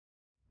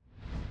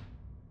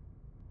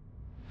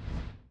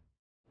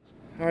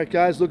All right,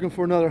 guys, looking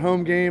for another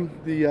home game.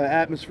 The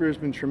atmosphere has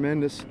been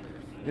tremendous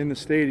in the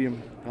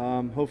stadium.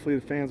 Hopefully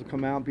the fans will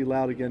come out and be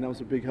loud again. That was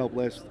a big help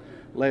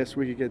last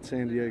week against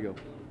San Diego.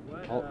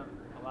 What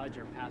allowed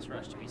your pass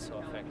rush to be so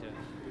effective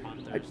on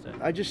Thursday?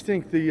 I just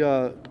think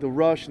the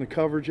rush and the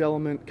coverage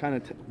element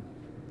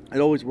it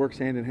always works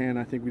hand in hand.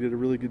 I think we did a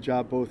really good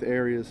job both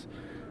areas.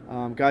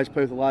 Guys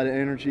play with a lot of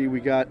energy. We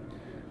got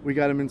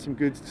them in some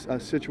good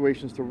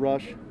situations to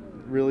rush,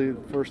 really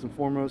first and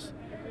foremost.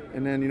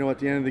 And then, at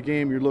the end of the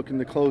game, you're looking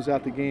to close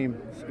out the game.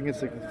 I think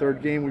it's like the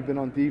third game we've been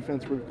on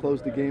defense. We've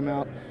closed the game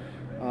out.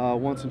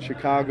 Once in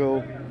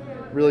Chicago,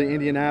 really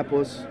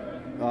Indianapolis,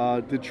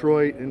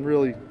 Detroit, and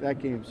really that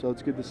game. So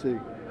it's good to see.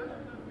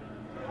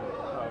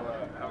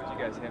 How would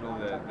you guys handle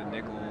the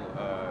nickel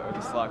or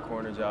the slot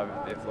corner job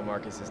if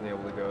LaMarcus isn't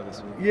able to go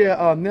this week?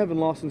 Yeah, Nevin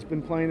Lawson's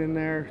been playing in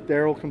there.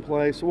 Darryl can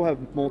play, so we'll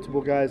have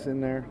multiple guys in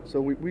there. So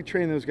we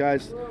train those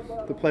guys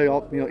to play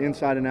all,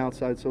 inside and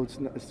outside. So it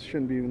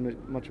shouldn't be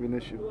much of an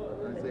issue.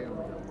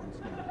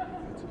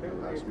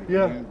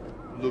 Yeah.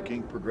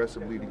 Looking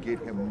progressively to get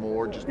him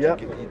more, just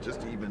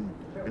to even,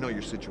 I know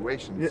your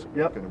situation's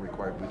going to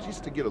require, but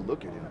just to get a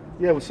look at him.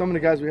 Yeah, with some of the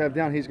guys we have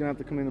down, he's going to have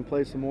to come in and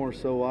play some more.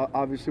 So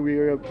obviously we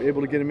were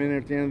able to get him in there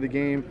at the end of the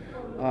game.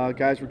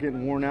 Guys were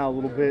getting worn out a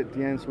little bit at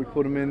the end, so we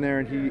put him in there,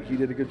 and he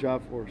did a good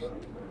job for us.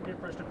 Your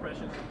first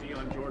impressions of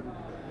Dion Jordan?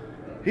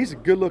 He's a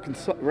good-looking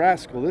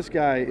rascal. This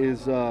guy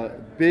is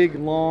big,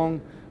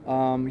 long.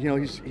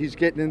 He's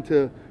getting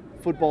into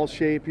football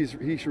shape.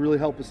 He should really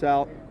help us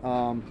out.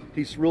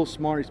 He's real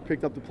smart. He's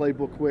picked up the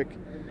playbook quick.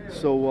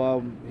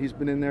 So he's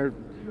been in there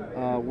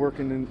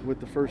working with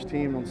the first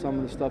team on some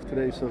of the stuff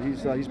today. So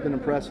he's been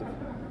impressive.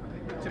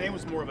 Today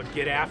was more of a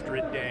get after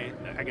it day,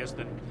 I guess,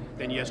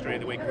 than yesterday.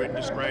 The way Grid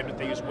described it,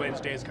 they used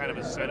Wednesday as kind of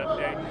a setup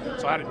day.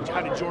 So how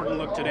did Jordan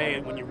look today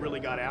when you really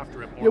got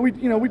after it more?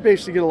 Yeah, we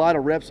basically get a lot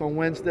of reps on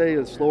Wednesday,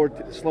 a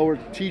slower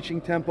teaching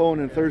tempo,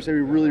 and then Thursday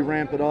we really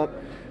ramp it up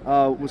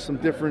with some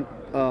different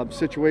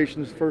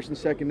situations, first and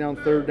second down,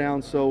 third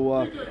down.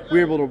 So we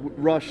were able to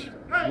rush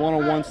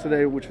one-on-ones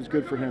today, which was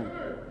good for him.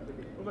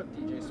 What about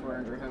DJ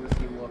Swearinger? How does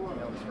he look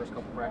his first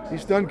couple practices?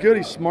 He's done good.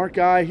 He's a smart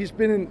guy. He's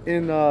been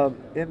in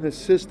the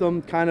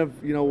system, kind of,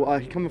 he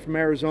coming from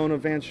Arizona.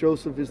 Vance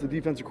Joseph is the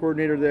defensive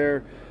coordinator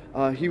there.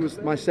 He was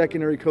my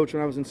secondary coach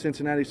when I was in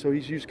Cincinnati, so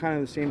he's used kind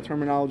of the same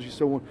terminology.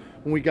 So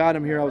when we got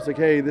him here, I was like,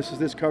 hey, this is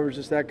this coverage,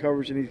 this that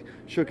coverage, and he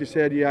shook his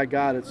head, yeah, I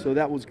got it. So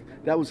that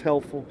was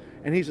helpful.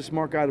 And he's a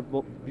smart guy to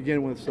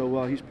begin with,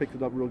 so he's picked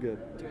it up real good.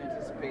 Do you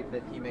anticipate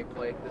that he may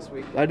play this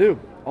week? I do.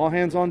 All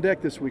hands on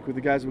deck this week with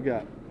the guys we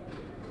got.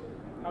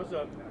 How's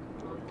the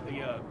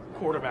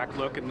quarterback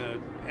look and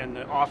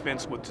the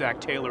offense with Zach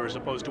Taylor as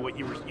opposed to what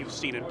you've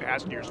seen in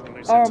past years from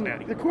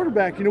Cincinnati? The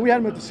quarterback, we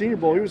had him at the Senior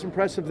Bowl. He was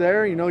impressive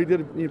there. He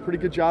did a pretty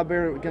good job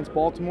there against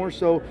Baltimore.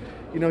 So,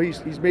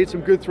 he's made some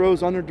good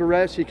throws under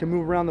duress. He can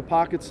move around the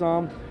pocket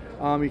some.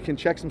 He can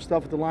check some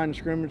stuff at the line of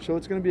scrimmage. So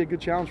it's going to be a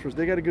good challenge for us.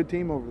 They got a good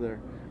team over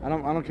there. I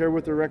don't care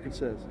what their record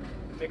says.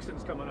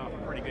 Mixon's coming off a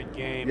pretty good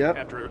game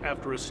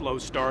after a slow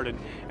start,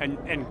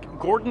 and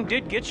Gordon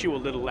did get you a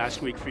little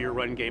last week for your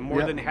run game,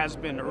 more than has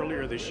been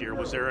earlier this year.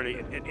 Was there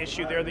an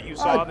issue there that you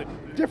saw?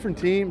 Different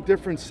team,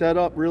 different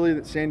setup, really,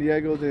 at San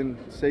Diego than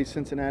say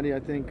Cincinnati, I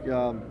think.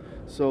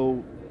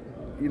 So,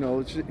 we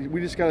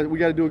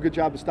got to do a good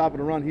job of stopping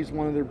the run. He's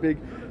one of their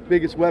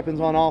biggest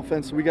weapons on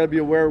offense. So we got to be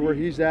aware of where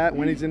he's at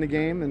when he's in the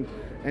game,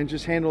 and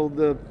just handle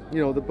the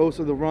both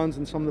of the runs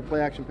and some of the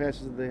play action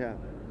passes that they have.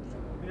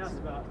 We asked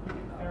about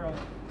Farrell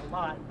a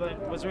lot,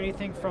 but was there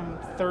anything from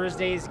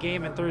Thursday's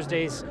game and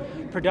Thursday's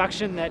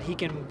production that he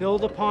can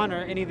build upon, or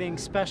anything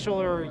special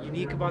or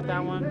unique about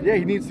that one? Yeah,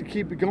 he needs to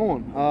keep it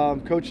going.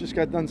 Coach just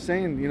got done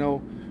saying,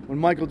 when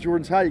Michael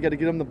Jordan's hot, you got to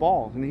get him the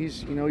ball, and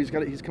he's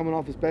coming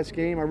off his best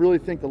game. I really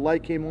think the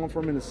light came on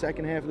for him in the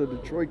second half of the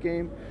Detroit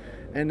game,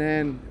 and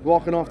then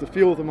walking off the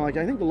field with him, I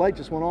think the light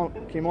just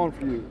came on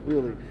for you,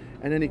 really.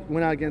 And then he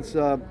went out against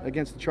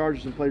the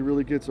Chargers and played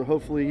really good. So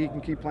hopefully he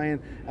can keep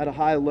playing at a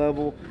high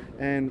level,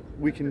 and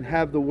we can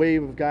have the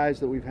wave of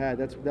guys that we've had.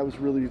 That was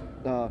really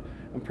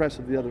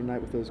impressive the other night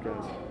with those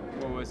guys.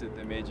 What was it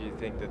that made you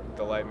think that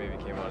the light maybe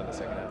came on in the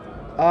second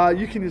half?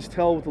 You can just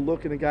tell with the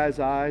look in the guy's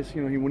eyes.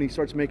 When he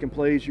starts making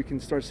plays, you can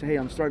start to say, hey,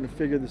 I'm starting to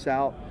figure this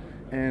out.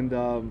 And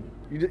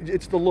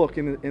it's the look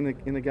in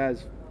the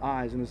guy's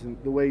eyes, and it's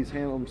the way he's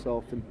handled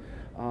himself. And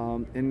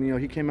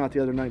he came out the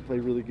other night and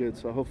played really good,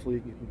 so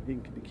hopefully he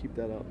can keep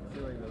that up. I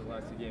feel like the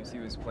last two games he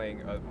was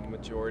playing a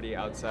majority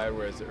outside,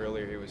 whereas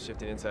earlier he was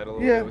shifting inside a little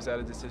bit. Was that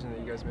a decision that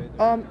you guys made?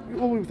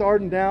 Well, with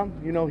Arden down,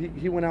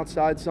 he went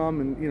outside some,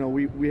 and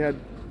we had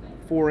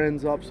 4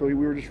 ends up, so we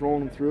were just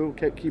rolling them through,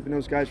 kept keeping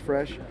those guys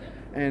fresh.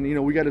 And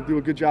we got to do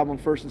a good job on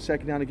first and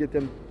second down to get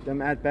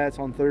them at bats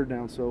on third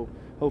down. So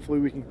hopefully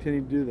we can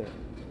continue to do that.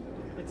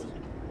 It's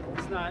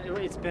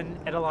it's been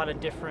at a lot of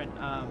different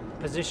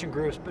position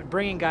groups, but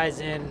bringing guys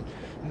in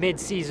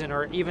mid-season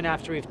or even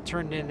after we've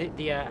turned in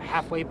the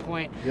halfway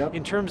point,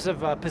 in terms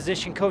of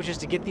position coaches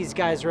to get these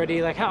guys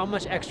ready, like how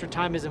much extra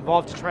time is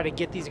involved to try to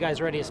get these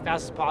guys ready as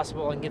fast as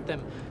possible and get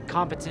them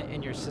competent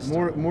in your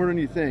system? More than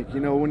you think. You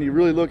know, when you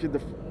really look at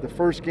the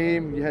first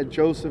game, you had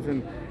Joseph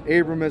and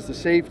Abram as the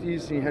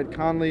safeties, and you had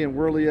Conley and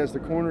Worley as the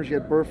corners, you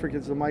had Burfict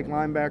as the Mike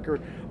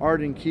linebacker,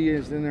 Art and Key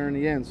is in there in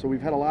the end. So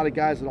we've had a lot of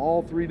guys at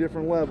all three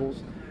different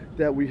levels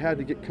that we had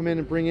to come in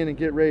and bring in and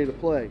get ready to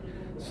play.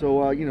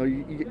 So you know,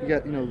 you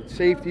got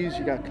safeties,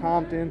 you got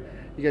Compton,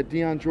 you got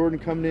Dion Jordan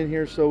coming in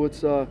here. So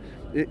it's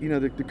you know,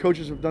 the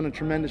coaches have done a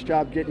tremendous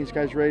job getting these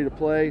guys ready to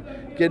play,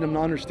 getting them to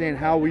understand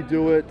how we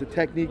do it, the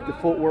technique, the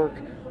footwork,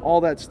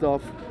 all that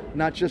stuff.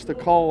 Not just the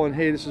call and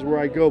hey, this is where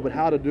I go, but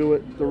how to do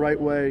it the right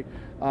way.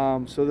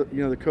 So that,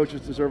 you know, the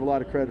coaches deserve a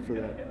lot of credit for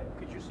that.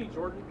 Could you see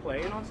Jordan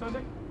playing on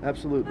Sunday?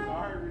 Absolutely.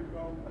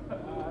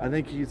 I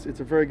think it's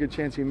a very good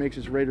chance he makes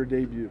his Raider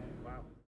debut.